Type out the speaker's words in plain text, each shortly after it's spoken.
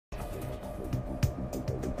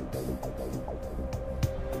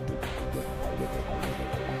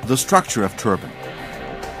The structure of turbine.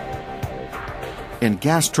 In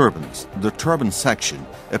gas turbines, the turbine section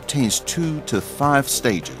obtains 2 to 5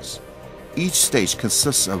 stages. Each stage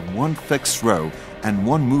consists of one fixed row and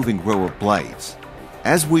one moving row of blades.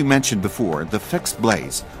 As we mentioned before, the fixed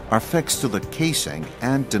blades are fixed to the casing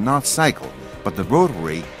and do not cycle, but the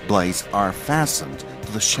rotary blades are fastened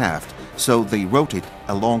to the shaft, so they rotate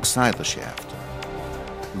alongside the shaft.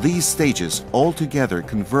 These stages altogether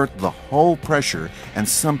convert the whole pressure and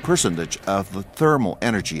some percentage of the thermal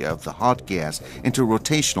energy of the hot gas into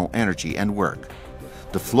rotational energy and work.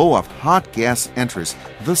 The flow of hot gas enters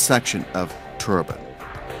this section of turbine.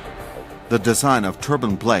 The design of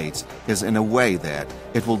turbine blades is in a way that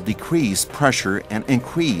it will decrease pressure and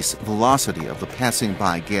increase velocity of the passing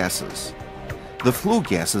by gases. The flue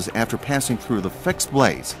gases, after passing through the fixed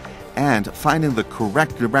blades and finding the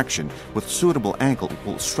correct direction with suitable angle,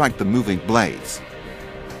 will strike the moving blades.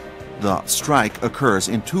 The strike occurs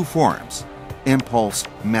in 2 forms: impulse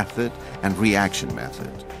method and reaction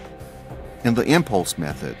method. In the impulse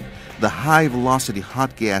method, the high-velocity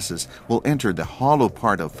hot gases will enter the hollow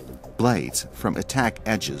part of blades from attack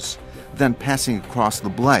edges. Then passing across the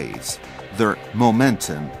blades, their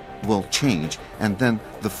momentum will change, and then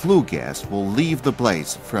the flue gas will leave the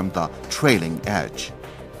blades from the trailing edge.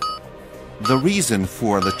 The reason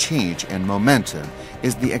for the change in momentum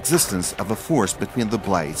is the existence of a force between the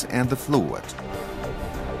blades and the fluid.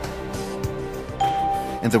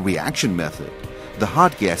 In the reaction method, the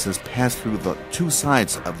hot gases pass through the 2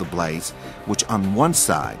 sides of the blades, which on one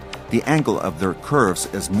side the angle of their curves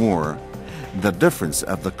is more. The difference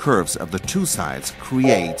of the curves of the 2 sides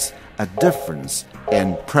creates a difference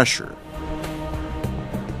in pressure.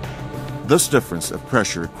 This difference of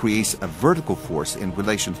pressure creates a vertical force in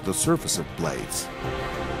relation to the surface of blades.